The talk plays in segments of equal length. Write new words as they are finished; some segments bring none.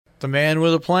The man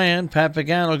with a plan, Pat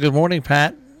Pagano. Good morning,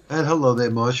 Pat. And hello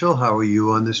there, Marshall. How are you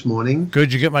on this morning?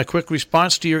 Good. You get my quick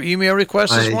response to your email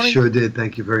request this morning? I sure did.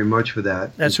 Thank you very much for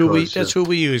that. That's who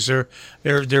we use.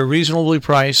 They're reasonably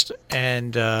priced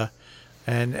and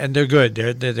they're good.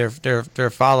 Their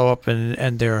follow up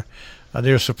and their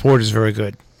support is very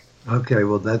good. Okay,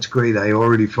 well that's great. I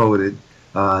already forwarded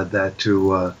that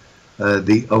to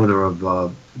the owner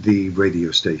of the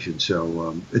radio station.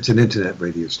 So it's an internet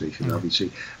radio station, obviously,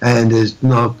 and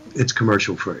it's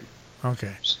commercial free.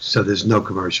 Okay. So there's no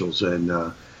commercials, and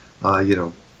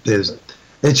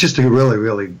it's just a really,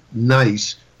 really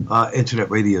nice internet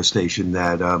radio station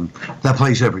that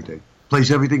plays everything.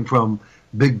 Plays everything from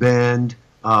big band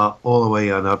all the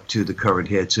way on up to the current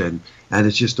hits, and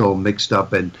it's just all mixed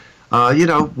up. And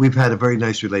we've had a very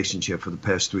nice relationship for the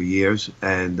past 3 years,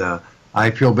 and I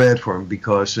feel bad for him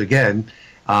because, again,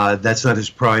 that's not his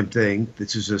prime thing.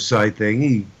 This is a side thing.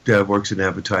 He works in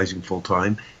advertising full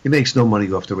time. He makes no money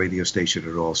off the radio station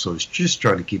at all. So he's just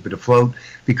trying to keep it afloat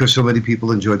because so many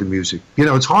people enjoy the music.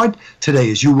 It's hard today,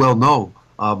 as you well know,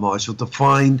 Marshall, to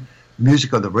find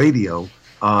music on the radio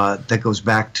that goes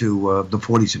back to the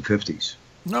 40s and 50s.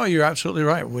 No, you're absolutely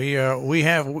right. We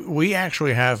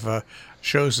actually have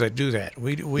shows that do that.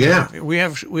 We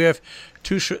have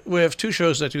two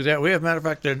shows that do that. We have, matter of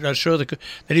fact, a show that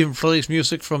even plays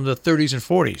music from the 30s and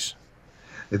 40s.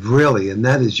 Really, and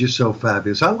that is just so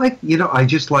fabulous. I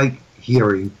just like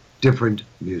hearing different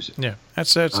music. Yeah,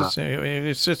 that's just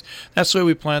that's the way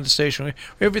we plan the station. We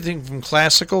everything from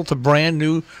classical to brand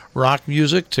new rock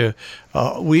music to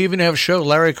we even have a show,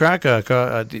 Larry Cracker,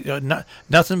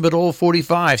 nothing but old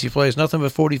 45s. He plays nothing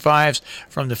but 45s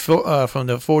from the 40s,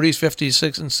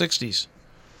 50s, and 60s.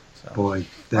 So, boy,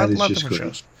 that is just good.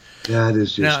 Shows. That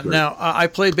is just great. Now I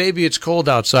played "Baby It's Cold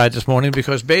Outside" this morning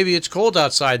because "Baby It's Cold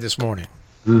Outside" this morning.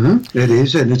 Mm-hmm. It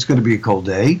is, and it's going to be a cold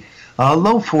day.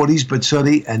 Low 40s, but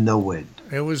sunny and no wind.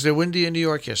 It was windy in New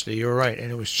York yesterday. You were right,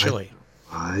 and it was chilly.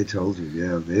 I told you,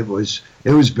 yeah, it was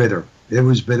bitter. It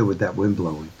was bitter with that wind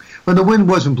blowing. When the wind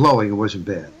wasn't blowing, it wasn't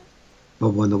bad. But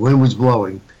when the wind was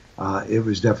blowing, it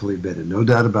was definitely bitter. No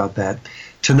doubt about that.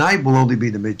 Tonight will only be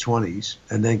the mid-20s,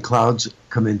 and then clouds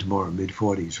come in tomorrow,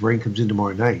 mid-40s. Rain comes in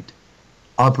tomorrow night,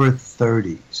 upper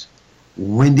 30s.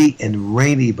 Windy and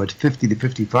rainy, but 50 to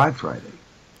 55 Friday.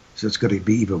 So it's going to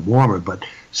be even warmer, but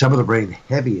some of the rain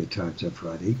heavy at times on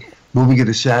Friday. Moving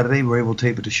into Saturday, rain will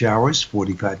taper to showers,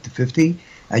 45 to 50,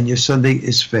 and your Sunday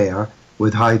is fair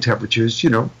with high temperatures,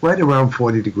 right around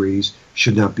 40 degrees,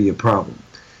 should not be a problem.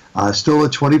 Still a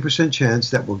 20%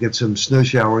 chance that we'll get some snow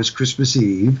showers Christmas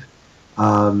Eve.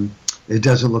 It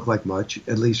doesn't look like much,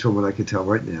 at least from what I can tell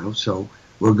right now, so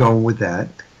we're going with that.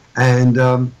 And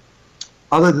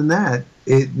other than that,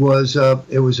 it was a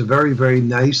very, very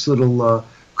nice little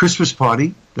Christmas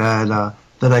party that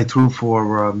I threw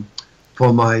for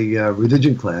my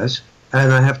religion class,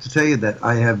 and I have to tell you that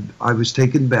I was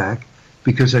taken back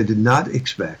because I did not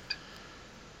expect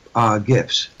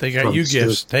gifts. They got you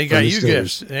gifts. They got you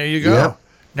gifts. There you go. Yep.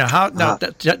 Now,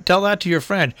 tell that to your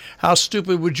friend. How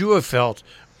stupid would you have felt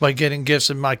by getting gifts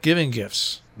and not giving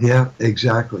gifts? Yeah,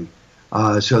 exactly.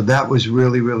 So that was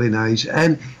really, really nice,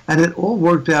 and it all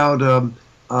worked out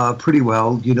pretty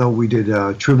well. We did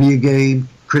a trivia game.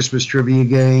 Christmas trivia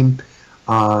game.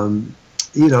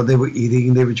 They were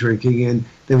eating, they were drinking, and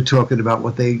they were talking about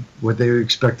what they were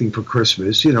expecting for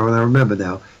Christmas. And I remember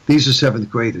now these are seventh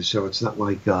graders, so it's not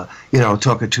like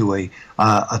talking to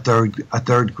a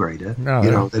third grader.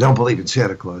 No, they don't believe in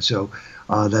Santa Claus, so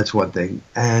that's one thing.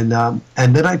 And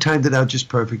then I timed it out just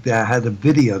perfectly. I had a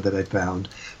video that I found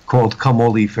called "Come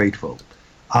All Ye Faithful."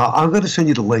 I'm going to send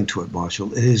you the link to it,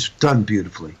 Marshall. It is done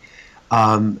beautifully.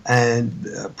 And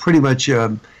pretty much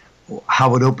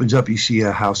how it opens up, you see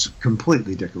a house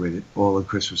completely decorated, all in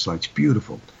Christmas lights,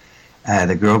 beautiful. And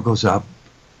a girl goes up,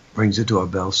 rings the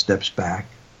doorbell, steps back,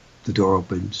 the door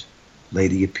opens,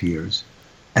 lady appears,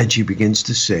 and she begins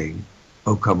to sing,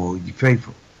 "Oh, Come All Ye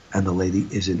Faithful." And the lady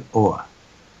is in awe.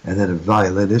 And then a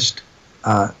violinist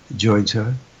joins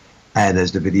her, and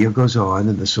as the video goes on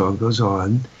and the song goes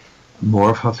on,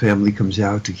 more of her family comes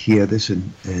out to hear this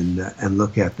and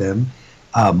look at them.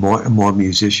 More and more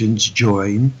musicians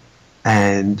join,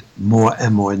 and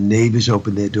more neighbors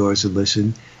open their doors and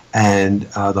listen, and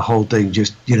the whole thing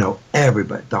just,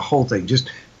 everybody, the whole thing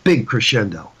just big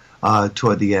crescendo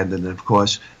toward the end. And of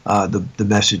course, the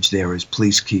message there is,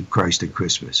 please keep Christ in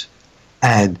Christmas.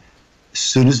 And as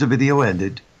soon as the video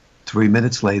ended, 3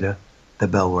 minutes later, the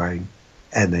bell rang,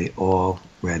 and they all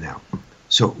ran out.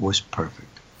 So it was perfect.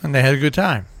 And they had a good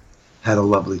time. had a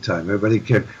lovely time. Everybody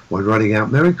kept when running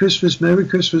out, Merry Christmas, Merry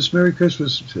Christmas, Merry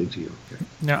Christmas. Same to you. Okay.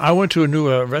 Now, I went to a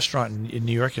new restaurant in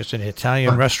New York. It's an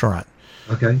Italian restaurant.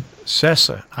 Okay.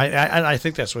 Cessa. I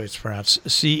think that's the way it's pronounced.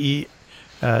 Cesca.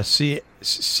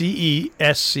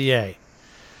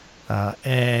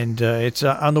 And it's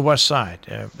on the west side.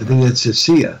 I think it's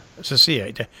Cecilia.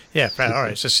 Cecilia. Yeah, all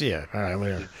right, Cecilia. All right,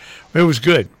 whatever. It was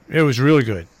good. It was really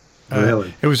good.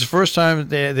 Really? It was the first time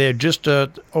they had just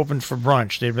opened for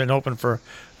brunch. They'd been open for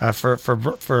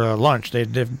lunch. They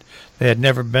had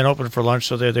never been open for lunch,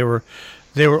 so they were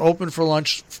open for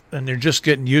lunch, and they're just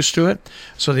getting used to it.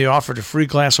 So they offered a free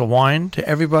glass of wine to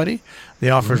everybody. They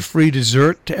offered free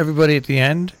dessert to everybody at the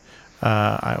end.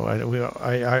 I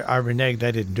reneged.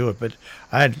 I didn't do it, but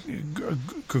I had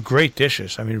great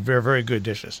dishes. I mean, very, very good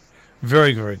dishes.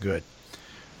 Very, very good.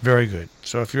 Very good.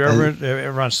 So if you're ever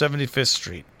on 75th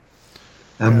Street.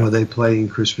 And were they playing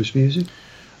Christmas music?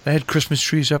 They had Christmas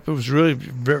trees up. It was really,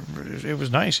 it was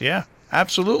nice. Yeah,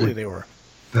 absolutely they were.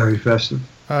 Very festive.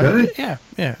 Really? Yeah.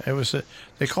 It was.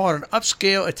 They call it an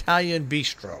upscale Italian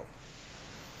bistro.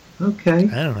 Okay.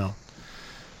 I don't know.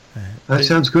 That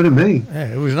sounds good to me.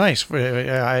 Yeah, it was nice.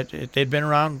 They'd been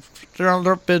around.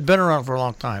 They'd been around for a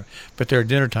long time, but they're a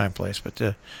dinner time place. But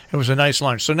it was a nice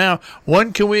lunch. So now,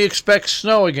 when can we expect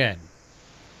snow again?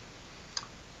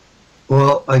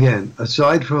 Well, again,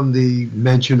 aside from the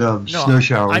mention of snow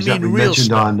showers that we mentioned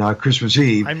snow. on Christmas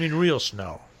Eve, I mean real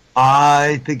snow.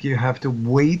 I think you have to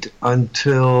wait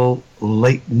until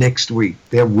late next week.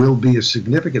 There will be a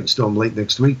significant storm late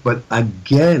next week, but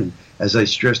again, as I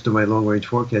stressed in my long-range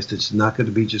forecast, it's not going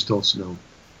to be just all snow.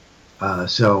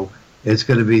 So it's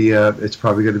going to be, it's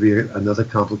probably going to be another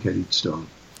complicated storm.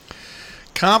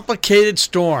 Complicated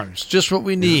storms, just what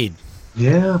we need.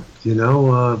 Yeah,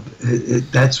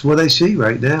 that's what I see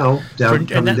right now coming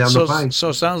down the pipe. So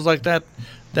it sounds like that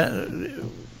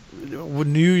would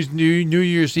New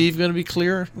Year's Eve going to be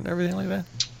clear and everything like that?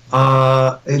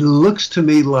 It looks to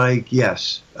me like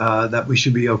yes, that we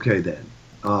should be okay then.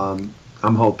 I'm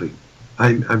hoping.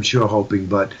 I'm sure hoping,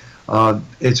 but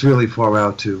it's really far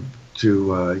out to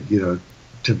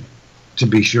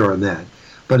be sure on that.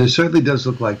 But it certainly does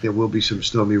look like there will be some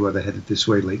stormy weather headed this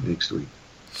way late next week.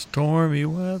 Stormy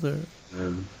weather.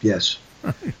 Yes.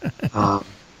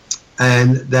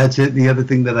 And that's it. The other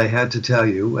thing that I had to tell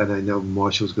you, and I know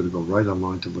Marshall's going to go right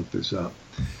online to look this up.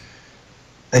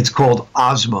 It's called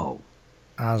Osmo.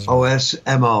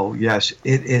 OSMO. Yes,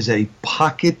 it is a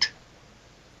pocket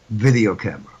video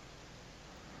camera,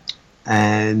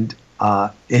 and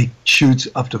it shoots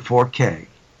up to 4K.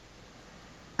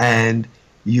 And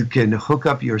you can hook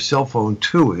up your cell phone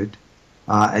to it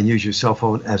and use your cell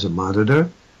phone as a monitor.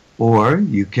 Or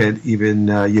you can even,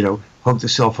 hook the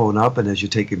cell phone up, and as you're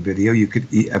taking video, you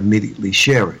could immediately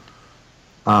share it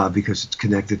because it's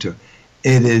connected to it.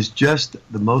 It is just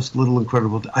the most little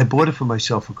incredible. I bought it for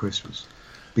myself for Christmas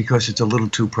because it's a little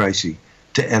too pricey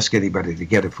to ask anybody to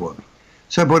get it for me.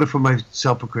 So I bought it for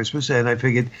myself for Christmas, and I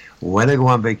figured when I go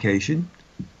on vacation,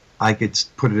 I could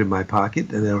put it in my pocket,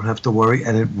 and I don't have to worry,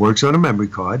 and it works on a memory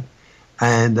card,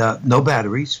 and no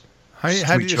batteries. How do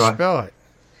you spell it?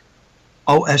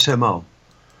 OSMO.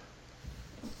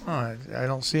 Oh, I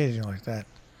don't see anything like that.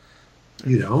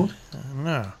 You don't?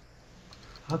 No.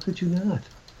 How could you not?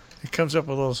 It comes up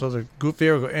with all this other goof.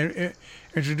 There we go.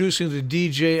 Introducing the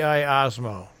DJI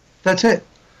Osmo. That's it.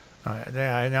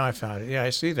 Now I found it. Yeah, I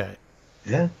see that.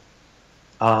 Yeah.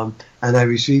 And I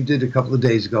received it a couple of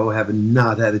days ago, having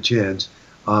not had a chance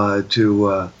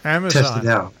to test it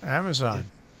out. Amazon.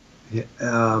 Yeah.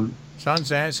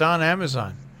 It's on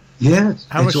Amazon. Yeah.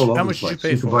 How much did you pay for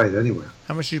it? You can buy it anywhere.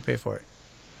 How much did you pay for it?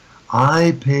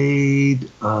 I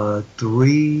paid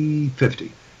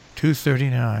 $350.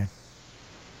 $239.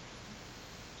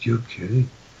 You're kidding?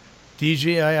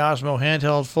 DJI Osmo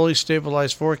handheld, fully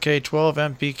stabilized 4K 12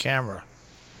 MP camera.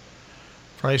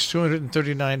 Price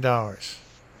 $239.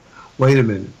 Wait a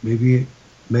minute.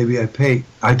 Maybe I paid.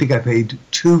 I think I paid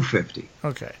 $250.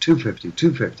 Okay.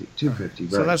 $250.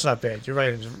 Right. So that's not bad. You're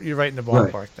right in the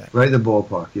ballpark then. Right in the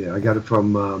ballpark. Yeah, I got it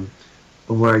from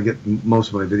where I get most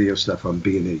of my video stuff on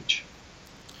B&H.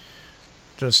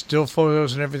 Just still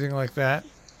photos and everything like that.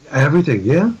 Everything,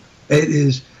 yeah. It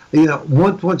is.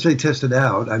 Once they test it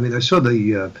out, I mean, I saw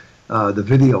the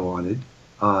video on it,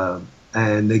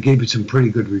 and they gave it some pretty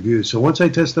good reviews. So once I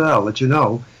test it out, I'll let you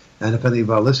know. And if any of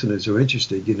our listeners are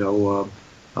interested,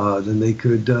 then they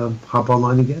could hop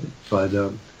online and get it. But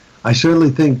I certainly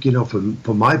think,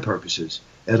 for my purposes,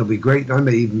 it'll be great. I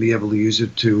may even be able to use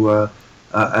it to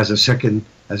as a second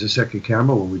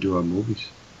camera when we do our movies.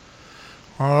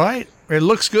 All right, it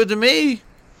looks good to me.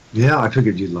 Yeah, I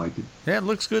figured you'd like it. Yeah, it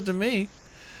looks good to me.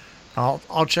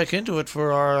 I'll check into it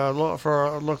for our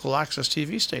local access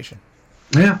TV station.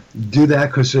 Yeah, do that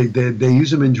because they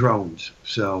use them in drones,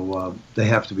 so they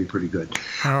have to be pretty good.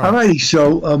 All righty,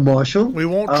 so Marshall, we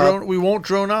won't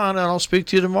drone on, and I'll speak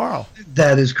to you tomorrow.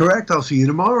 That is correct. I'll see you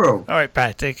tomorrow. All right,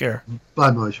 Pat. Take care.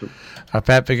 Bye, Marshall.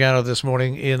 Pat Pagano this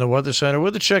morning in the Weather Center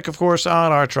with a check, of course,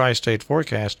 on our tri-state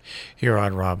forecast here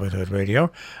on Robin Hood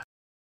Radio.